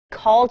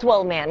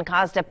Caldwell man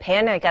caused a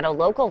panic at a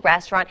local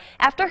restaurant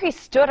after he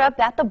stood up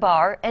at the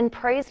bar and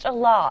praised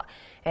Allah.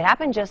 It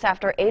happened just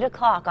after 8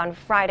 o'clock on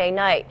Friday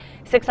night.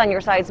 6 on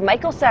your side's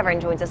Michael Severin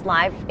joins us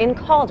live in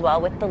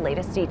Caldwell with the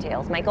latest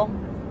details. Michael?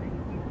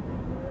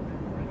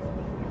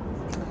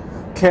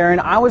 Karen,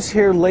 I was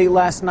here late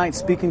last night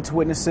speaking to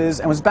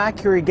witnesses and was back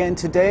here again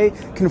today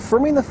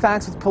confirming the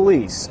facts with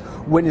police.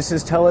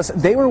 Witnesses tell us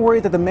they were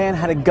worried that the man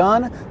had a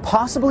gun,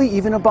 possibly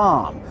even a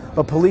bomb.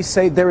 But police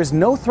say there is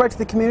no threat to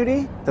the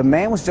community. The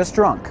man was just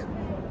drunk.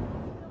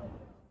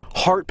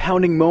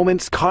 Heart-pounding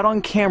moments caught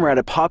on camera at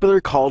a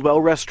popular Caldwell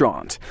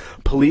restaurant.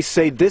 Police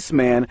say this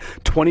man,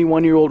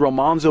 21-year-old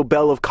Romanzo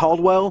Bell of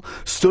Caldwell,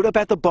 stood up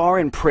at the bar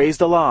and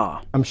praised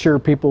Allah. I'm sure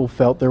people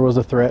felt there was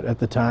a threat at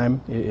the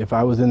time. If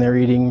I was in there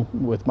eating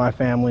with my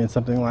family and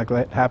something like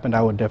that happened,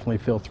 I would definitely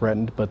feel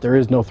threatened, but there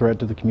is no threat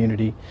to the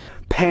community.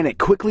 Panic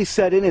quickly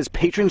set in as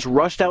patrons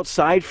rushed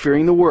outside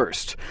fearing the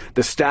worst.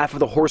 The staff of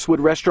the Horsewood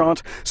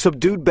restaurant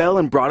subdued Bell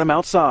and brought him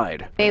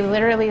outside. They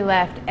literally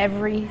left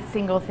every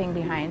single thing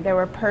behind. There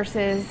were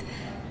purses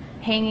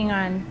hanging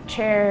on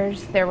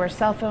chairs. There were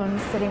cell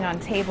phones sitting on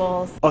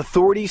tables.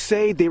 Authorities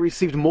say they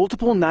received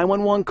multiple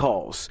 911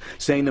 calls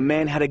saying the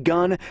man had a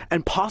gun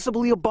and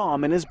possibly a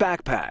bomb in his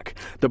backpack.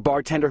 The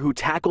bartender who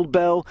tackled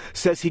Bell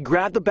says he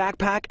grabbed the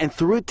backpack and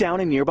threw it down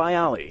a nearby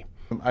alley.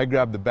 I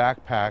grabbed the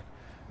backpack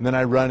and then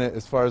I run it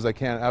as far as I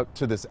can out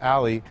to this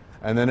alley,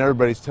 and then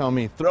everybody's telling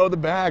me, throw the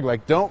bag,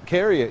 like don't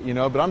carry it, you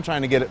know, but I'm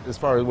trying to get it as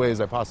far away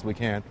as I possibly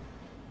can.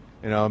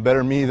 You know,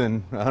 better me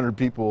than 100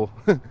 people.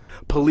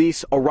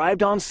 Police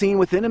arrived on scene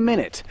within a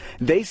minute.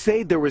 They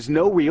say there was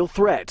no real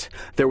threat.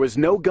 There was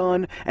no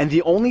gun, and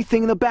the only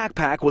thing in the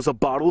backpack was a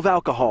bottle of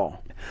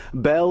alcohol.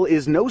 Bell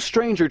is no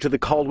stranger to the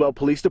Caldwell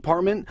Police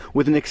Department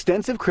with an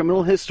extensive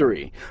criminal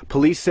history.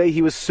 Police say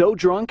he was so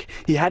drunk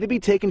he had to be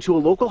taken to a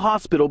local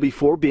hospital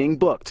before being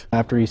booked.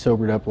 After he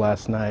sobered up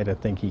last night, I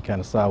think he kind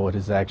of saw what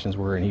his actions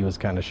were and he was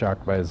kind of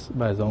shocked by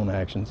his own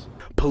actions.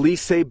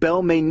 Police say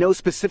Bell made no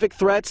specific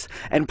threats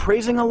and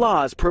praising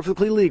Allah is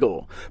perfectly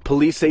legal.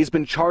 Police say he's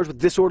been charged with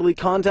disorderly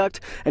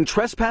conduct and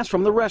trespass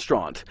from the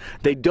restaurant.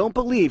 They don't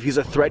believe he's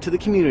a threat to the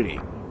community.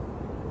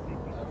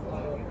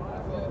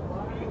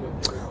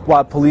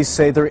 While police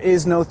say there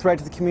is no threat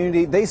to the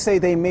community, they say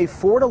they may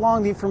forward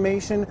along the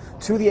information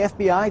to the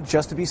FBI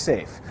just to be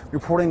safe.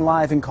 Reporting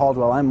live in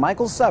Caldwell, I'm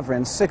Michael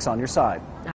Severin, 6 on your side.